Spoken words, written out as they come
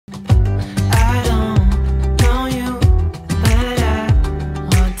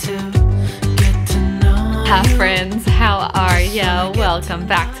welcome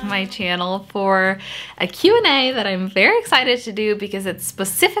back to my channel for a Q&A that I'm very excited to do because it's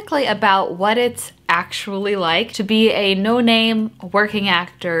specifically about what it's actually like to be a no-name working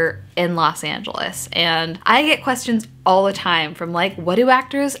actor in Los Angeles. And I get questions all the time from like, what do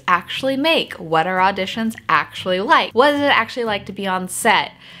actors actually make? What are auditions actually like? What is it actually like to be on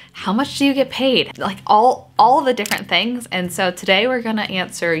set? How much do you get paid? Like all the different things. And so today we're gonna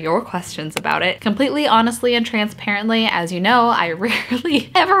answer your questions about it completely honestly and transparently. As you know, I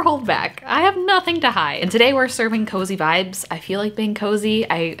rarely ever hold back. I have nothing to hide. And today we're serving cozy vibes. I feel like being cozy.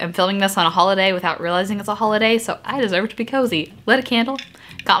 I am filming this on a holiday without realizing it's a holiday, so I deserve to be cozy. Lit a candle,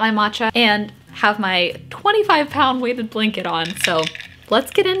 got my matcha, and have my 25-pound weighted blanket on. So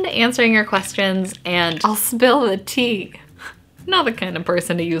let's get into answering your questions and I'll spill the tea. Not the kind of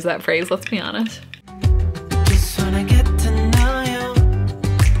person to use that phrase, let's be honest. Just wanna get to know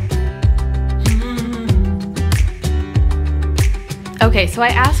you. Okay, so I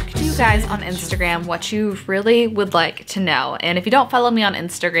asked you guys on Instagram what you really would like to know. And if you don't follow me on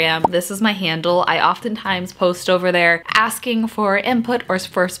Instagram, this is my handle. I oftentimes post over there asking for input or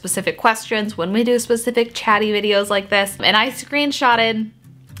for specific questions when we do specific chatty videos like this. And I screenshotted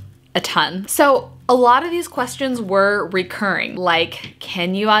a ton. So a lot of these questions were recurring, like,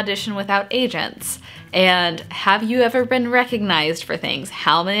 can you audition without agents? And have you ever been recognized for things?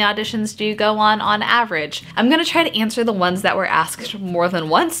 How many auditions do you go on average? I'm gonna try to answer the ones that were asked more than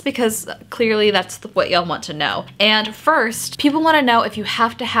once because clearly that's what y'all want to know. And first, people wanna know if you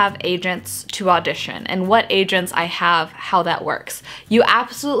have to have agents to audition and what agents I have, how that works. You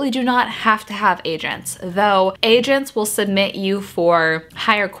absolutely do not have to have agents, though agents will submit you for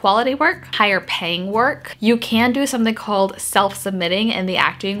higher quality work, higher paying work. You can do something called self-submitting in the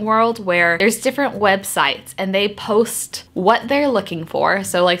acting world where there's different websites and they post what they're looking for.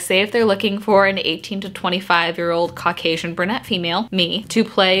 So like say if they're looking for an 18 to 25-year-old Caucasian brunette female, me, to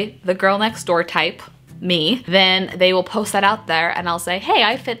play the girl next door type, me, then they will post that out there and I'll say, hey,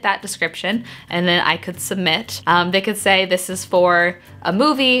 I fit that description, and then I could submit. They could say this is for a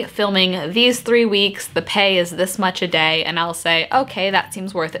movie filming these 3 weeks, the pay is this much a day, and I'll say, okay, that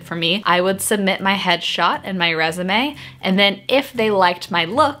seems worth it for me. I would submit my headshot and my resume, and then if they liked my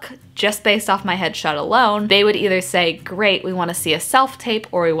look, just based off my headshot alone, they would either say, great, we want to see a self-tape,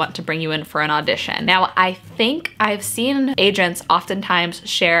 or we want to bring you in for an audition. Now, I think I've seen agents oftentimes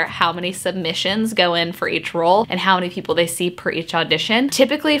share how many submissions go in for each role and how many people they see per each audition.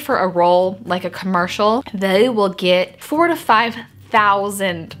 Typically for a role like a commercial, they will get 4,000 to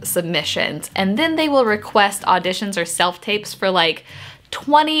 5,000 submissions, and then they will request auditions or self-tapes for like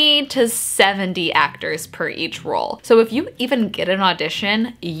 20 to 70 actors per each role. So if you even get an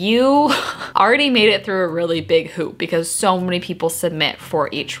audition, you already made it through a really big hoop because so many people submit for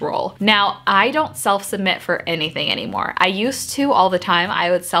each role. Now, I don't self-submit for anything anymore. I used to all the time.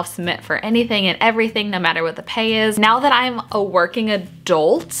 I would self-submit for anything and everything, no matter what the pay is. Now that I'm a working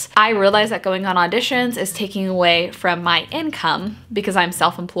adult, I realize that going on auditions is taking away from my income because I'm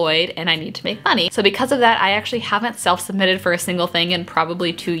self-employed and I need to make money. So because of that, I actually haven't self-submitted for a single thing in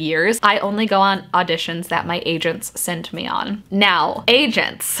probably 2 years. I only go on auditions that my agents send me on. Now,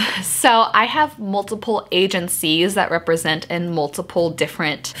 agents. So I have multiple agencies that represent in multiple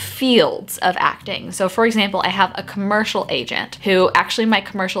different fields of acting. So for example, I have a commercial agent who actually my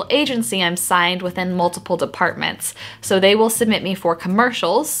commercial agency, I'm signed within multiple departments. So they will submit me for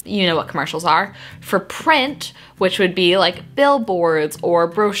commercials. You know what commercials are. For print, which would be like billboards or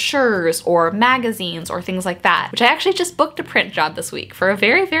brochures or magazines or things like that, which I actually just booked a print job this week for a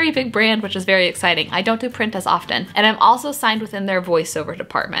very, very big brand, which is very exciting. I don't do print as often. And I'm also signed within their voiceover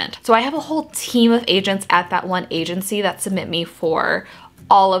department. So I have a whole team of agents at that one agency that submit me for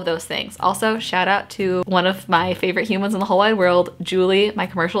all of those things. Also, shout out to one of my favorite humans in the whole wide world, Julie, my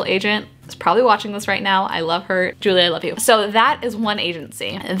commercial agent. Is probably watching this right now. I love her. Julie, I love you. So that is one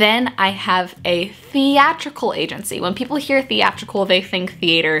agency. Then I have a theatrical agency. When people hear theatrical, they think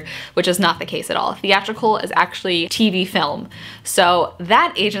theater, which is not the case at all. Theatrical is actually TV film. So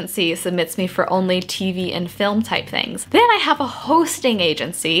that agency submits me for only TV and film type things. Then I have a hosting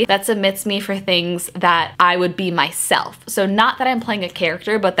agency that submits me for things that I would be myself. So not that I'm playing a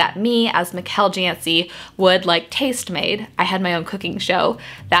character, but that me as Michel Janse would like Taste Made. I had my own cooking show.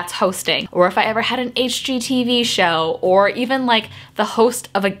 That's hosting. Or if I ever had an HGTV show, or even like the host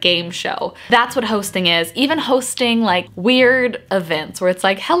of a game show. That's what hosting is. Even hosting like weird events where it's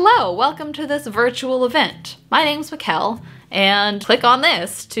like, hello, welcome to this virtual event. My name's Michel, and click on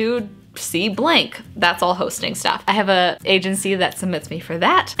this to see blank. That's all hosting stuff. I have an agency that submits me for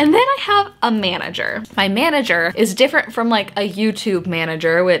that. And then I have a manager. My manager is different from like a YouTube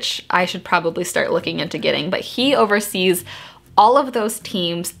manager, which I should probably start looking into getting, but he oversees all of those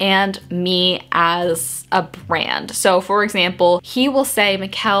teams and me as a brand. So for example, he will say,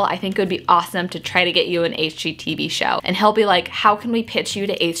 Michel, I think it would be awesome to try to get you an HGTV show. And he'll be like, how can we pitch you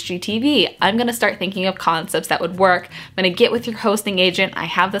to HGTV? I'm gonna start thinking of concepts that would work. I'm gonna get with your hosting agent. I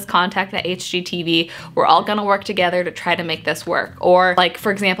have this contact at HGTV. We're all gonna work together to try to make this work. Or like,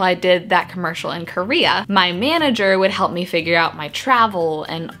 for example, I did that commercial in Korea. My manager would help me figure out my travel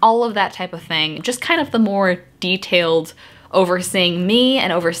and all of that type of thing. Just kind of the more detailed overseeing me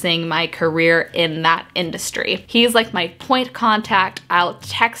and overseeing my career in that industry. He's like my point contact. I'll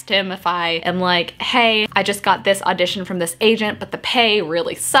text him if I am like, hey, I just got this audition from this agent, but the pay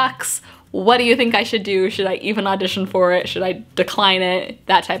really sucks. What do you think I should do? Should I even audition for it? Should I decline it?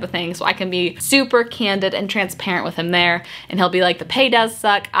 That type of thing. So I can be super candid and transparent with him there. And he'll be like, the pay does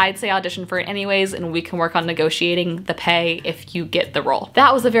suck. I'd say audition for it anyways, and we can work on negotiating the pay if you get the role.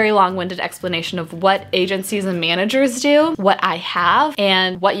 That was a very long-winded explanation of what agencies and managers do, what I have,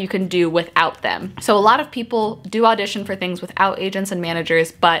 and what you can do without them. So a lot of people do audition for things without agents and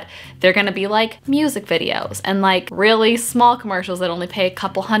managers, but they're gonna be like music videos and like really small commercials that only pay a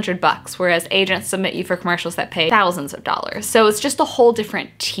couple $100, whereas agents submit you for commercials that pay thousands of dollars. So it's just a whole different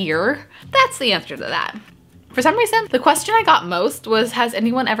tier. That's the answer to that. For some reason, the question I got most was, has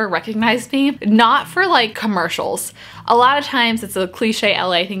anyone ever recognized me? Not for like commercials. A lot of times it's a cliche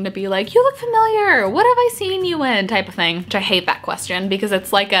LA thing to be like, you look familiar, what have I seen you in type of thing, which I hate that question because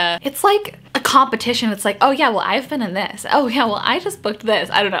it's like a competition. It's like, oh yeah, well I've been in this. Oh yeah, well I just booked this.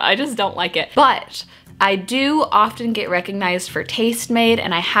 I don't know, I just don't like it. But I do often get recognized for Tastemade,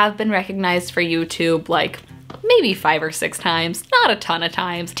 and I have been recognized for YouTube like maybe 5 or 6 times, not a ton of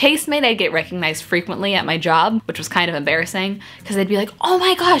times. Tastemade, I'd get recognized frequently at my job, which was kind of embarrassing because they'd be like, oh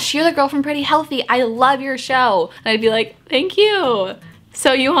my gosh, you're the girl from Pretty Healthy. I love your show. And I'd be like, thank you.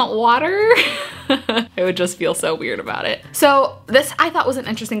 So you want water? I would just feel so weird about it. So this I thought was an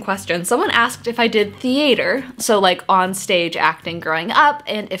interesting question. Someone asked if I did theater, so like on stage acting growing up,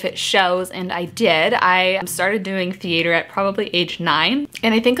 and if it shows, and I did. I started doing theater at probably age 9,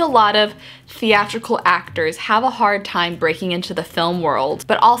 and I think a lot of theatrical actors have a hard time breaking into the film world,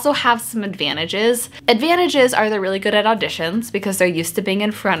 but also have some advantages. Advantages are they're really good at auditions because they're used to being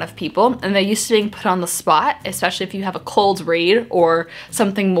in front of people, and they're used to being put on the spot, especially if you have a cold read or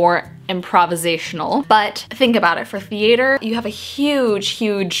something more improvisational. But think about it, for theater, you have a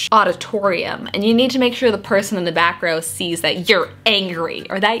huge auditorium, and you need to make sure the person in the back row sees that you're angry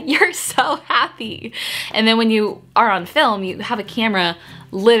or that you're so happy. And then when you are on film, you have a camera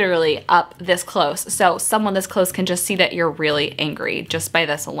literally up this close. So someone this close can just see that you're really angry just by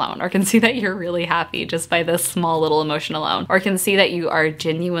this alone, or can see that you're really happy just by this small little emotion alone, or can see that you are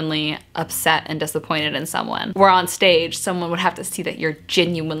genuinely upset and disappointed in someone. Where on stage, someone would have to see that you're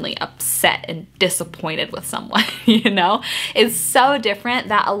genuinely upset and disappointed with someone, you know? It's so different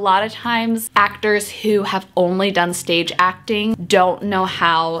that a lot of times actors who have only done stage acting don't know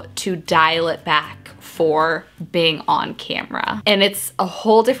how to dial it back for being on camera. And it's a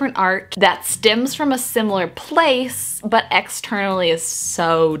whole different art that stems from a similar place, but externally is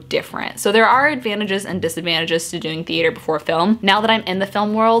so different. So there are advantages and disadvantages to doing theater before film. Now that I'm in the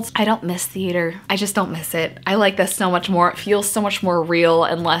film world, I don't miss theater. I just don't miss it. I like this so much more. It feels so much more real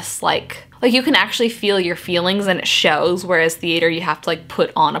and less like you can actually feel your feelings and it shows, whereas theater you have to like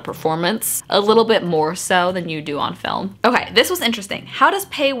put on a performance a little bit more so than you do on film. Okay, this was interesting. How does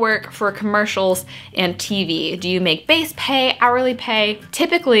pay work for commercials and TV? Do you make base pay, hourly pay?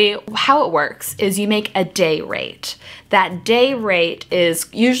 Typically, how it works is you make a day rate. That day rate is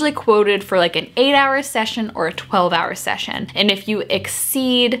usually quoted for like an 8-hour session or a 12-hour session. And if you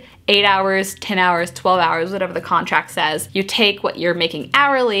exceed 8 hours, 10 hours, 12 hours, whatever the contract says, you take what you're making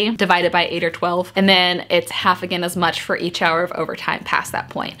hourly divided by 8 or 12, and then it's half again as much for each hour of overtime past that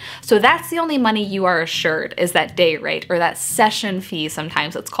point. So that's the only money you are assured, is that day rate, or that session fee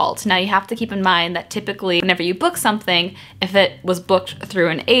sometimes it's called. Now you have to keep in mind that typically whenever you book something, if it was booked through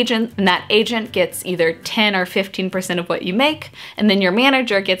an agent, then that agent gets either 10 or 15% of what you make, and then your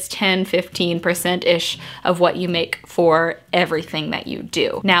manager gets 10, 15%-ish of what you make for everything that you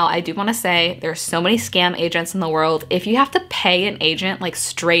do. Now, I do want to say there's so many scam agents in the world. If you have to pay an agent like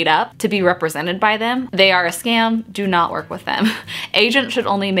straight up to be represented by them, they are a scam. Do not work with them. Agents should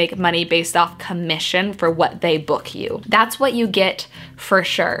only make money based off commission for what they book you. That's what you get for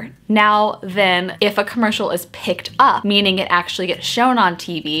sure. Now then, if a commercial is picked up, meaning it actually gets shown on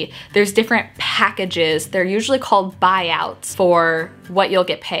TV, there's different packages. They're usually called buyouts for what you'll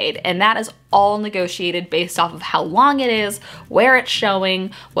get paid. And that is all negotiated based off of how long it is, where it's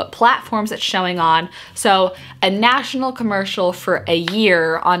showing, what platforms it's showing on. So a national commercial for a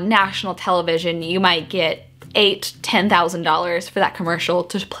year on national television, you might get $8,000-$10,000 for that commercial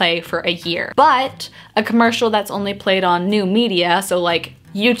to play for a year. But a commercial that's only played on new media, so like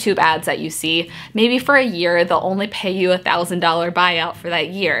YouTube ads that you see, maybe for a year, they'll only pay you $1,000 buyout for that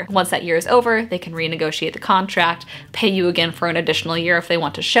year. Once that year is over, they can renegotiate the contract, pay you again for an additional year if they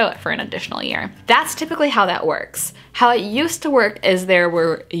want to show it for an additional year. That's typically how that works. How it used to work is there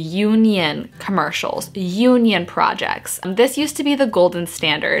were union commercials, union projects. This used to be the golden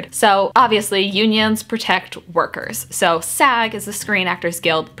standard. So obviously unions protect workers. So SAG is the Screen Actors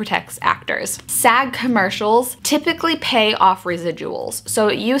Guild, protects actors. SAG commercials typically pay off residuals. So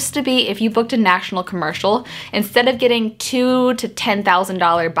it used to be if you booked a national commercial, instead of getting $2,000 to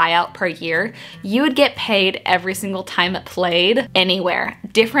 $10,000 buyout per year, you would get paid every single time it played anywhere.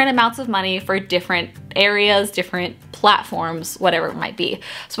 Different amounts of money for different areas, different platforms, whatever it might be.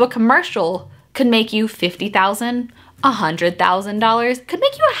 So a commercial could make you $50,000, $100,000, could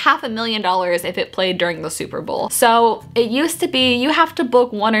make you $500,000 if it played during the Super Bowl. So it used to be you have to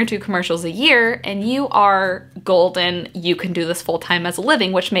book 1 or 2 commercials a year and you are golden. You can do this full time as a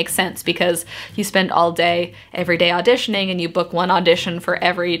living, which makes sense because you spend all day, every day auditioning and you book 1 audition for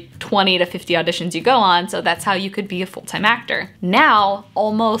every 20 to 50 auditions you go on. So that's how you could be a full-time actor. Now,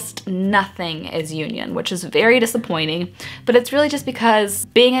 almost nothing is union, which is very disappointing, but it's really just because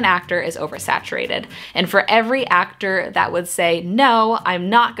being an actor is oversaturated. And for every actor that would say, no, I'm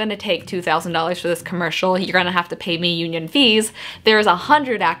not gonna take $2,000 for this commercial, you're gonna have to pay me union fees, there's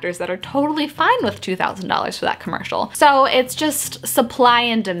 100 actors that are totally fine with $2,000 for that commercial. So it's just supply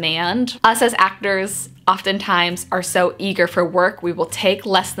and demand. Us as actors oftentimes are so eager for work, we will take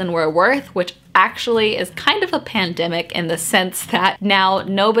less than we're worth, which actually is kind of a pandemic in the sense that now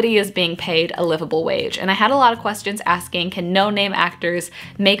nobody is being paid a livable wage. And I had a lot of questions asking, can no-name actors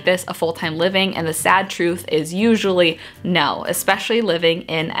make this a full-time living? And the sad truth is usually no, especially living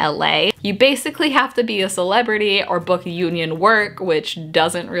in LA. You basically have to be a celebrity or book union work, which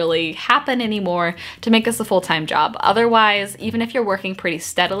doesn't really happen anymore, to make this a full-time job. Otherwise, even if you're working pretty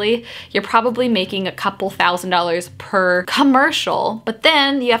steadily, you're probably making a couple $1,000s per commercial. But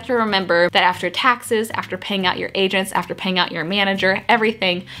then you have to remember that after taxes, after paying out your agents, after paying out your manager,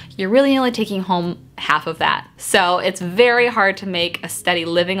 everything, you're really only taking home half of that. So it's very hard to make a steady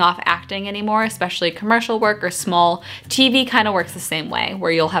living off acting anymore, especially commercial work or small. TV kind of works the same way,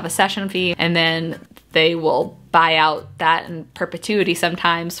 where you'll have a session fee and then they will buy out that in perpetuity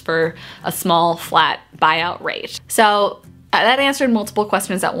sometimes for a small flat buyout rate. So that answered multiple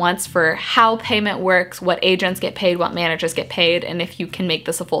questions at once for how payment works, what agents get paid, what managers get paid, and if you can make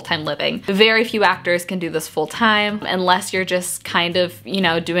this a full-time living. Very few actors can do this full-time unless you're just kind of, you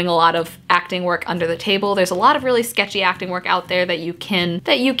know, doing a lot of acting work under the table. There's a lot of really sketchy acting work out there that you can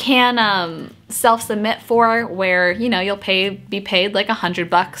self-submit for, where, you know, you'll be paid like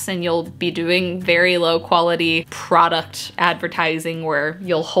 $100 and you'll be doing very low quality product advertising where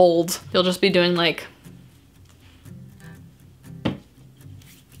you'll just be doing like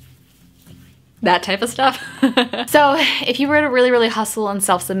that type of stuff. So if you were to really hustle and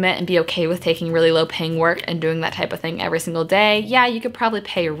self-submit and be okay with taking really low paying work and doing that type of thing every single day, yeah, you could probably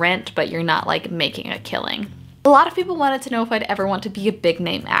pay rent, but you're not like making a killing. A lot of people wanted to know if I'd ever want to be a big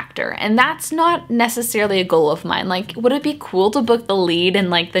name actor, and that's not necessarily a goal of mine. Like, would it be cool to book the lead in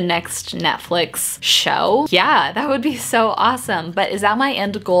like the next Netflix show? Yeah, that would be so awesome, but is that my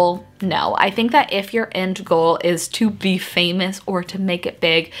end goal? No. I think that if your end goal is to be famous or to make it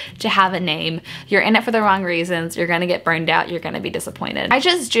big, to have a name, you're in it for the wrong reasons, you're gonna get burned out, you're gonna be disappointed. I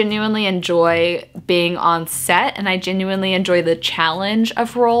just genuinely enjoy being on set, and I genuinely enjoy the challenge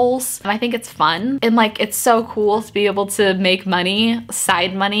of roles, and I think it's fun. And like, it's so cool to be able to make money,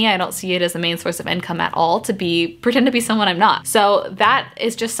 side money. I don't see it as a main source of income at all, to pretend to be someone I'm not. So that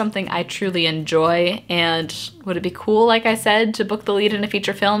is just something I truly enjoy. And would it be cool, like I said, to book the lead in a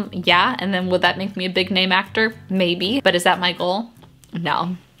feature film? Yeah. And then would that make me a big name actor? Maybe. But is that my goal?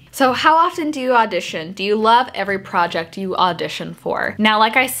 No. So how often do you audition? Do you love every project you audition for? Now,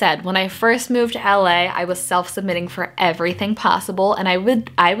 like I said, when I first moved to LA, I was self-submitting for everything possible, and I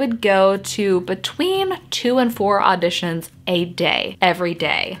would go to between 2 and 4 auditions a day, every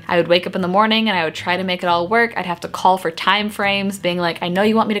day. I would wake up in the morning and I would try to make it all work. I'd have to call for time frames, being like, I know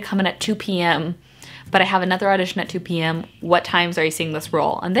you want me to come in at 2 p.m., but I have another audition at 2 p.m. What times are you seeing this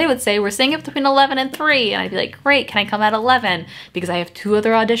role? And they would say, we're seeing it between 11 and 3. And I'd be like, great, can I come at 11? Because I have 2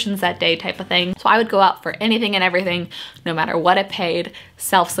 other auditions that day, type of thing. So I would go out for anything and everything, no matter what it paid,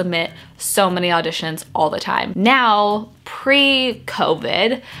 self-submit, so many auditions all the time. Now,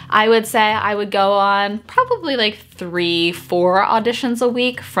 pre-COVID, I would say I would go on probably like 3-4 auditions a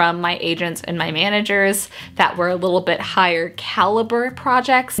week from my agents and my managers that were a little bit higher caliber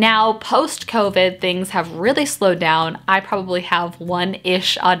projects. Now, post-COVID, things have really slowed down. I probably have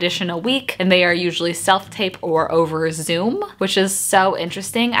 1-ish audition a week, and they are usually self-tape or over Zoom, which is so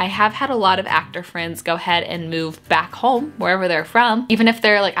interesting. I have had a lot of actor friends go ahead and move back home, wherever they're from. Even if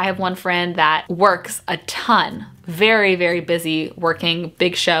they're like, I have one friend that works a ton, very, very busy working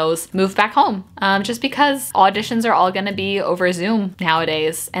big shows, move back home just because auditions are all gonna be over Zoom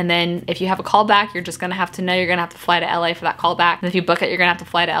nowadays. And then if you have a callback, you're just gonna have to know you're gonna have to fly to LA for that callback. And if you book it, you're gonna have to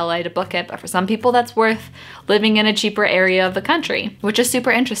fly to LA to book it. But for some people, that's worth living in a cheaper area of the country, which is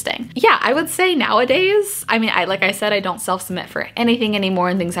super interesting. Yeah, I would say nowadays, I mean, like I said, I don't self-submit for anything anymore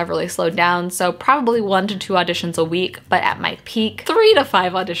and things have really slowed down. So probably 1 to 2 auditions a week, but at my peak, 3 to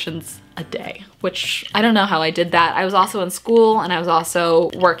 5 auditions a day, which I don't know how I did that. I was also in school and I was also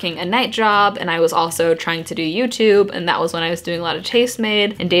working a night job and I was also trying to do YouTube, and that was when I was doing a lot of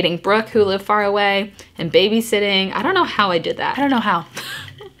Tastemade and dating Brook, who lived far away, and babysitting. I don't know how I did that. I don't know how.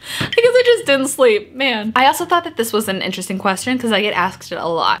 I guess I just didn't sleep, man. I also thought that this was an interesting question because I get asked it a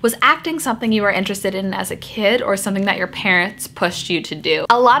lot. Was acting something you were interested in as a kid or something that your parents pushed you to do?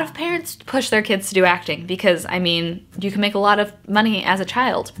 A lot of parents push their kids to do acting because, I mean, you can make a lot of money as a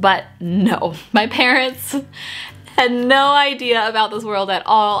child, but no. My parents had no idea about this world at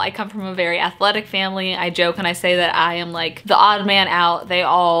all. I come from a very athletic family. I joke and I say that I am like the odd man out. They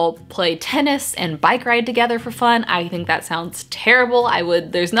all play tennis and bike ride together for fun. I think that sounds terrible.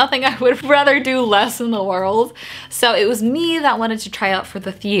 There's nothing I would rather do less in the world. So it was me that wanted to try out for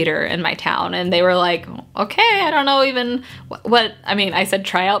the theater in my town, and they were like, okay, I don't know even what, I mean, I said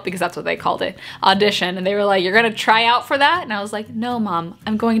try out because that's what they called it, audition, and they were like, you're gonna try out for that? And I was like, no, Mom,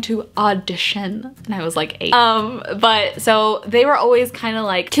 I'm going to audition. And I was like 8. But so they were always kind of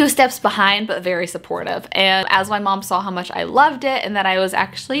like 2 steps behind, but very supportive. And as my mom saw how much I loved it and that I was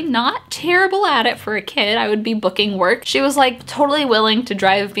actually not terrible at it for a kid, I would be booking work, she was like totally willing to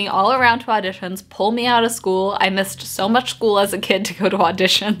drive me all around to auditions, pull me out of school. I missed so much school as a kid to go to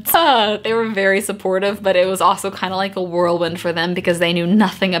auditions. They were very supportive, but it was also kind of like a whirlwind for them because they knew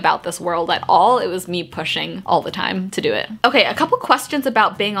nothing about this world at all. It was me pushing all the time to do it. Okay, a couple questions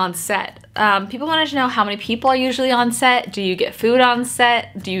about being on set. People wanted to know how many people are usually on set. Do you get food on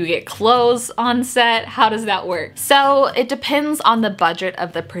set? Do you get clothes on set? How does that work? So it depends on the budget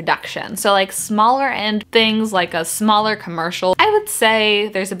of the production. So like smaller end things, like a smaller commercial, I would say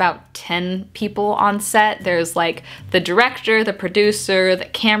there's about 10 people on set. There's like the director, the producer, the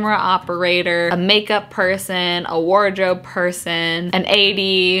camera operator, a makeup person, a wardrobe person, an AD,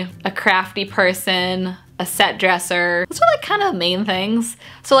 a crafty person, a set dresser. Those are like kind of main things.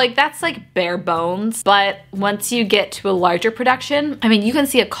 So like that's like bare bones. But once you get to a larger production, I mean, you can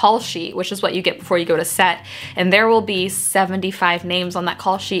see a call sheet, which is what you get before you go to set, and there will be 75 names on that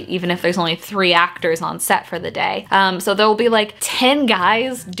call sheet, even if there's only 3 actors on set for the day. So there will be like 10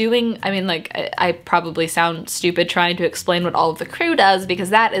 guys doing, I mean, like I probably sound stupid trying to explain what all of the crew does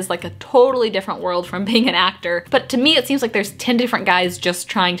because that is like a totally different world from being an actor. But to me, it seems like there's 10 different guys just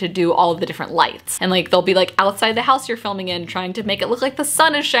trying to do all of the different lights. And like they'll be like outside the house you're filming in, trying to make it look like the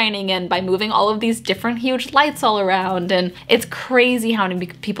sun is shining in by moving all of these different huge lights all around. And it's crazy how many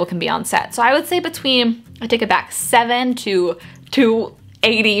people can be on set. So I would say between, I take it back, 7 to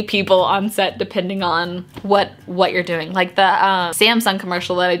 80 people on set depending on what you're doing. Like the Samsung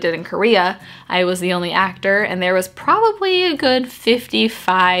commercial that I did in Korea, I was the only actor and there was probably a good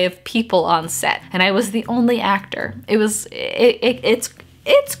 55 people on set and I was the only actor.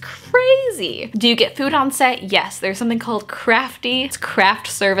 It's crazy. Do you get food on set? Yes, there's something called crafty. It's craft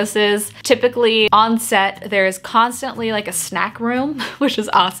services. Typically on set, there's constantly like a snack room, which is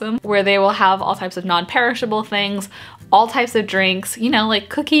awesome, where they will have all types of non-perishable things, all types of drinks, you know, like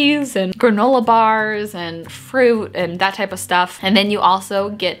cookies and granola bars and fruit and that type of stuff. And then you also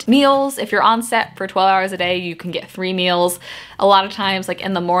get meals. If you're on set for 12 hours a day, you can get 3 meals. A lot of times, like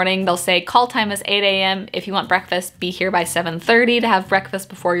in the morning, they'll say call time is 8 a.m. If you want breakfast, be here by 7:30 to have breakfast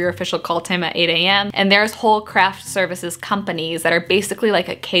before your official call time at 8 a.m. And there's whole craft services companies that are basically like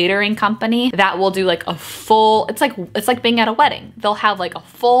a catering company that will do like a full, it's like being at a wedding. They'll have like a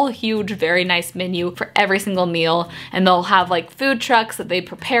full, huge, very nice menu for every single meal. And they'll have like food trucks that they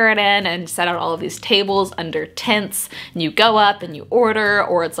prepare it in and set out all of these tables under tents. And you go up and you order,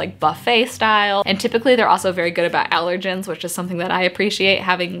 or it's like buffet style. And typically they're also very good about allergens, which is something that I appreciate,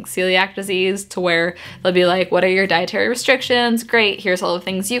 having celiac disease, to where they'll be like, what are your dietary restrictions? Great, here's all the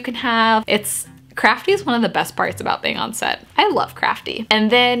things you can have. It's Crafty is one of the best parts about being on set. I love Crafty.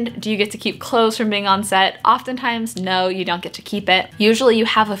 And then do you get to keep clothes from being on set? Oftentimes, no, you don't get to keep it. Usually you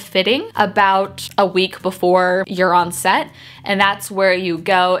have a fitting about a week before you're on set, and that's where you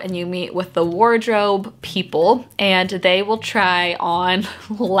go and you meet with the wardrobe people, and they will try on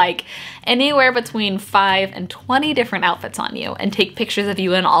like anywhere between 5 and 20 different outfits on you and take pictures of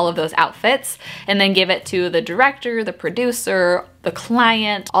you in all of those outfits and then give it to the director, the producer, the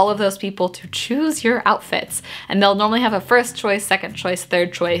client, all of those people to choose your outfits. And they'll normally have a first choice, second choice,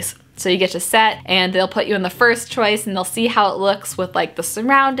 third choice. So you get to set and they'll put you in the first choice and they'll see how it looks with like the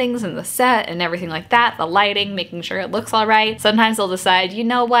surroundings and the set and everything like that, the lighting, making sure it looks all right. Sometimes they'll decide, you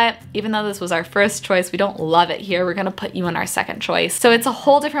know what, even though this was our first choice, we don't love it here, we're gonna put you in our second choice. So it's a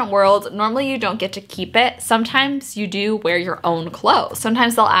whole different world. Normally you don't get to keep it. Sometimes you do wear your own clothes.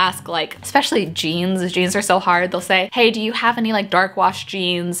 Sometimes they'll ask, like, especially jeans. Jeans are so hard. They'll say, hey, do you have any like dark wash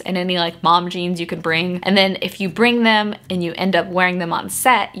jeans and any like mom jeans you can bring? And then if you bring them and you end up wearing them on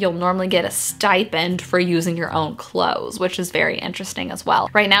set, you'll normally get a stipend for using your own clothes, which is very interesting as well.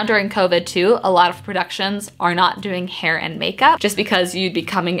 Right now during COVID too, a lot of productions are not doing hair and makeup just because you'd be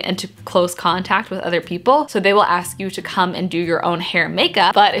coming into close contact with other people. So they will ask you to come and do your own hair and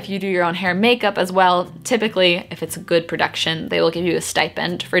makeup. But if you do your own hair and makeup as well, typically if it's a good production, they will give you a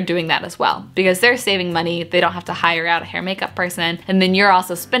stipend for doing that as well because they're saving money. They don't have to hire out a hair and makeup person. And then you're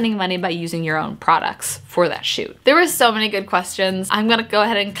also spending money by using your own products for that shoot. There were so many good questions. I'm gonna go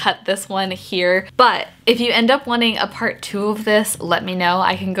ahead and cut this one here, but if you end up wanting a part 2 of this, let me know.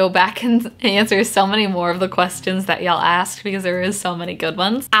 I can go back and answer so many more of the questions that y'all asked because there is so many good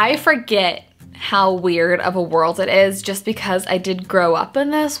ones. I forget how weird of a world it is just because I did grow up in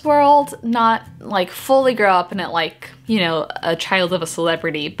this world, not like fully grow up in it like, you know, a child of a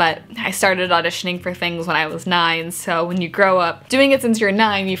celebrity, but I started auditioning for things when I was 9, so when you grow up doing it since you're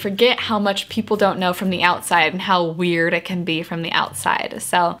 9, you forget how much people don't know from the outside and how weird it can be from the outside.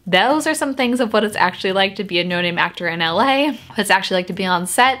 So those are some things of what it's actually like to be a no-name actor in LA, what it's actually like to be on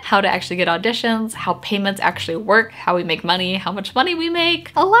set, how to actually get auditions, how payments actually work, how we make money, how much money we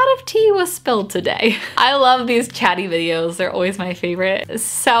make. A lot of tea was spilled today. I love these chatty videos, they're always my favorite.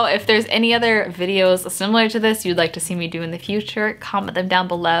 So if there's any other videos similar to this you'd like to see me do in the future, comment them down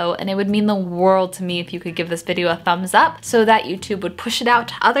below, and it would mean the world to me if you could give this video a thumbs up so that YouTube would push it out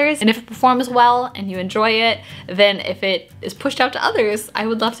to others. And if it performs well and you enjoy it, then if it is pushed out to others, I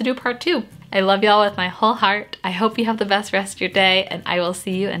would love to do part 2. I love y'all with my whole heart. I hope you have the best rest of your day, and I will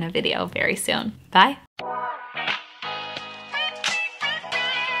see you in a video very soon. Bye.